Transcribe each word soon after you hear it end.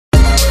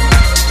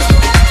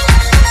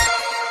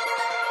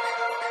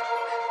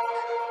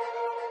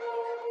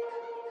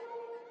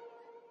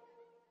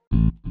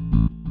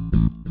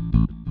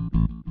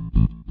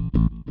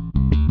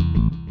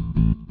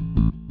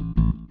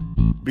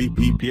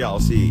BP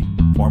plc,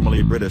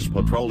 formerly British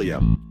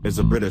Petroleum, is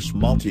a British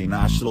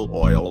multinational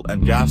oil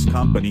and gas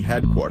company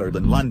headquartered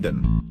in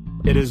London.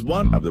 It is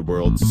one of the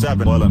world's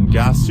 7 oil and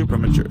gas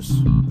supermajors,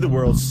 the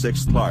world's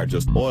 6th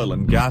largest oil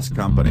and gas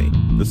company,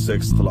 the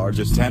 6th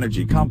largest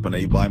energy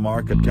company by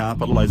market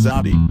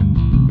capitalization.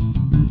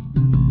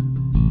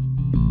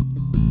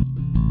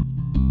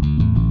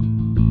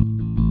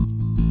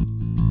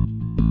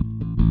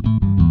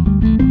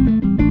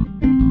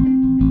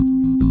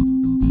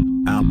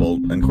 Apple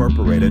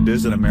Incorporated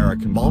is an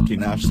American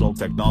multinational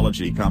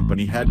technology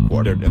company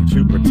headquartered in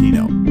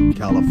Cupertino,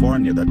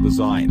 California that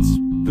designs,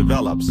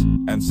 develops,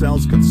 and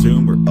sells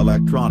consumer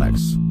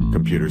electronics,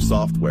 computer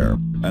software,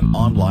 and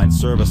online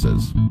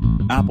services.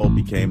 Apple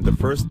became the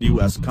first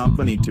U.S.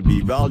 company to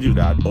be valued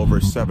at over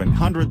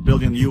 $700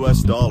 billion.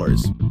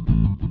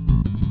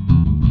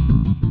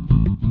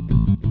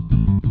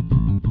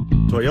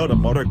 Toyota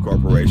Motor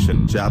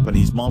Corporation,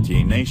 Japanese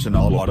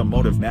multinational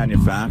automotive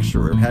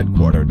manufacturer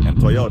headquartered in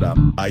Toyota,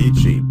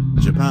 Aichi,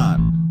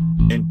 Japan.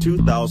 In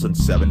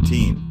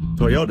 2017,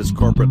 Toyota's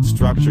corporate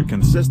structure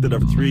consisted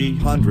of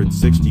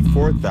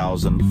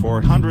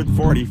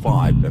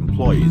 364,445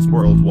 employees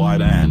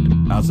worldwide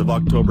and, as of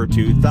October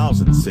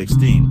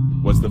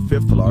 2016, was the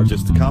 5th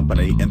largest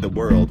company in the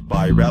world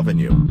by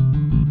revenue.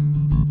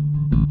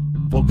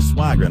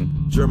 Volkswagen,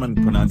 German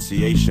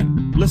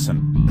pronunciation,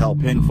 listen,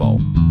 help info,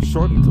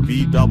 shortened to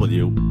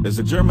VW, is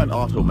a German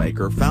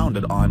automaker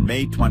founded on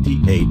May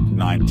 28,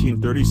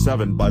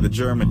 1937 by the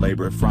German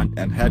Labor Front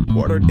and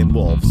headquartered in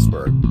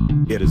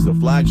Wolfsburg. It is the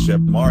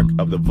flagship mark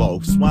of the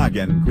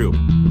Volkswagen Group,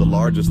 the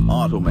largest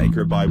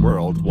automaker by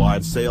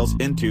worldwide sales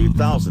in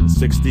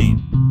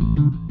 2016.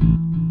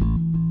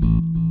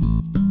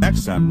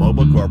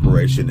 Mobil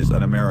Corporation is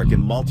an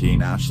American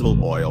multinational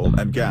oil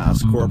and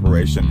gas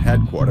corporation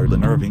headquartered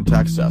in Irving,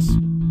 Texas.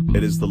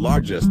 It is the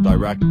largest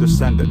direct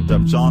descendant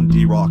of John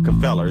D.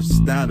 Rockefeller's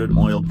Standard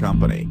Oil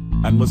Company,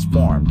 and was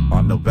formed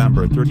on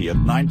November 30,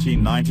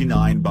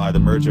 1999 by the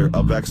merger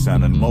of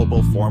Exxon and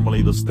Mobil,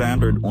 formerly the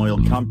Standard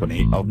Oil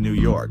Company of New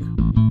York.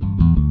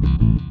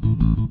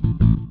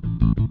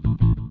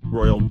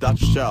 Royal Dutch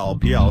Shell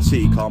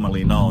plc,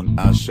 commonly known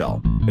as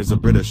Shell, is a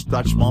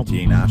British-Dutch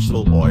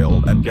multinational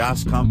oil and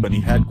gas company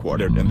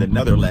headquartered in the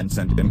Netherlands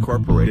and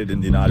incorporated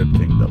in the United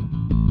Kingdom.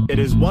 It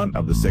is one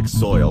of the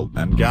 6 oil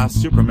and gas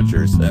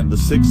supermajors and the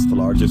 6th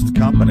largest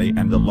company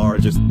and the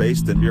largest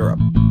based in Europe.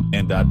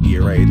 In that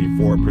year,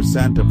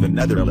 84% of the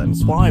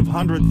Netherlands'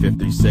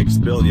 $556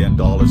 billion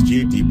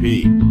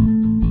GDP.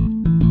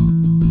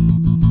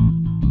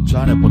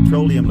 China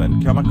Petroleum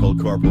and Chemical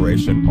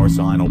Corporation, or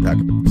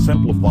Sinopec,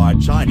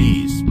 simplified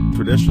Chinese,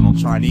 traditional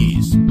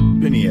Chinese,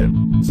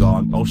 Pinyin,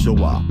 Zhong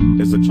Oshua,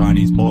 is a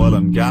Chinese oil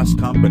and gas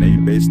company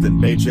based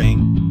in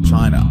Beijing,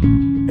 China.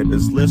 It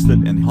is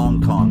listed in Hong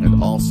Kong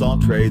and also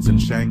trades in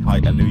Shanghai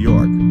and New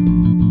York.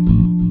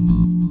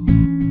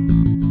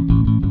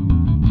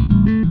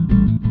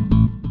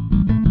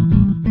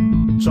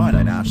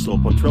 China National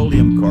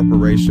Petroleum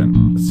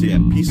Corporation,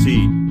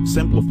 CNPC,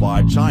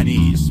 simplified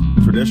Chinese,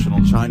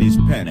 traditional Chinese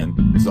Pinyin,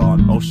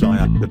 Zhong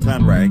Oshua, the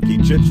Tenranki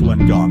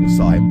Jichuan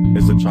Gongsai,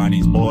 is a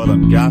Chinese oil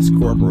and gas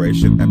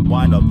corporation and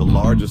one of the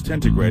largest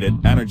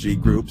integrated energy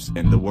groups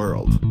in the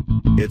world.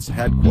 Its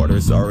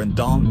headquarters are in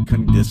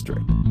Dongqing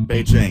District,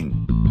 Beijing.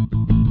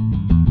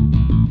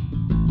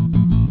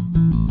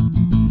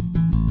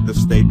 The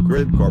State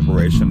Grid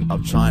Corporation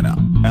of China,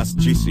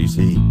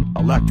 SGCC,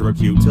 electric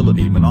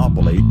utility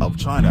monopoly of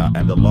China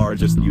and the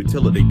largest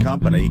utility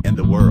company in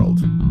the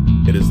world.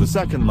 It is the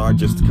 2nd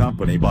largest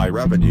company by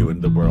revenue in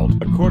the world.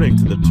 According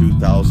to the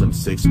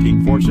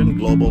 2016 Fortune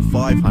Global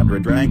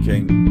 500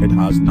 ranking, it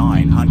has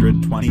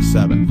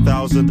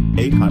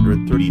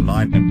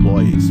 927,839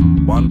 employees,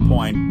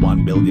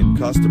 1.1 billion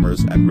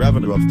customers and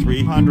revenue of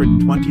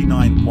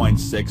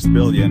 $329.6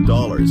 billion.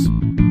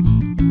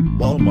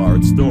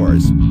 Walmart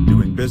Stores,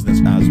 doing business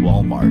as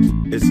Walmart,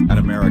 is an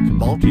American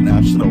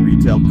multinational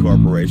retail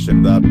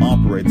corporation that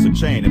operates a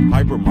chain of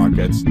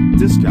hypermarkets,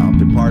 discount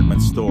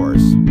department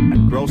stores,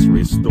 and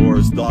grocery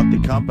stores.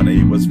 The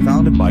company was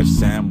founded by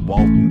Sam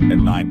Walton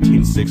in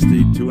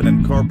 1962 and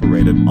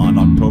incorporated on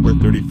October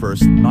 31,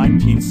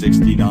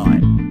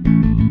 1969.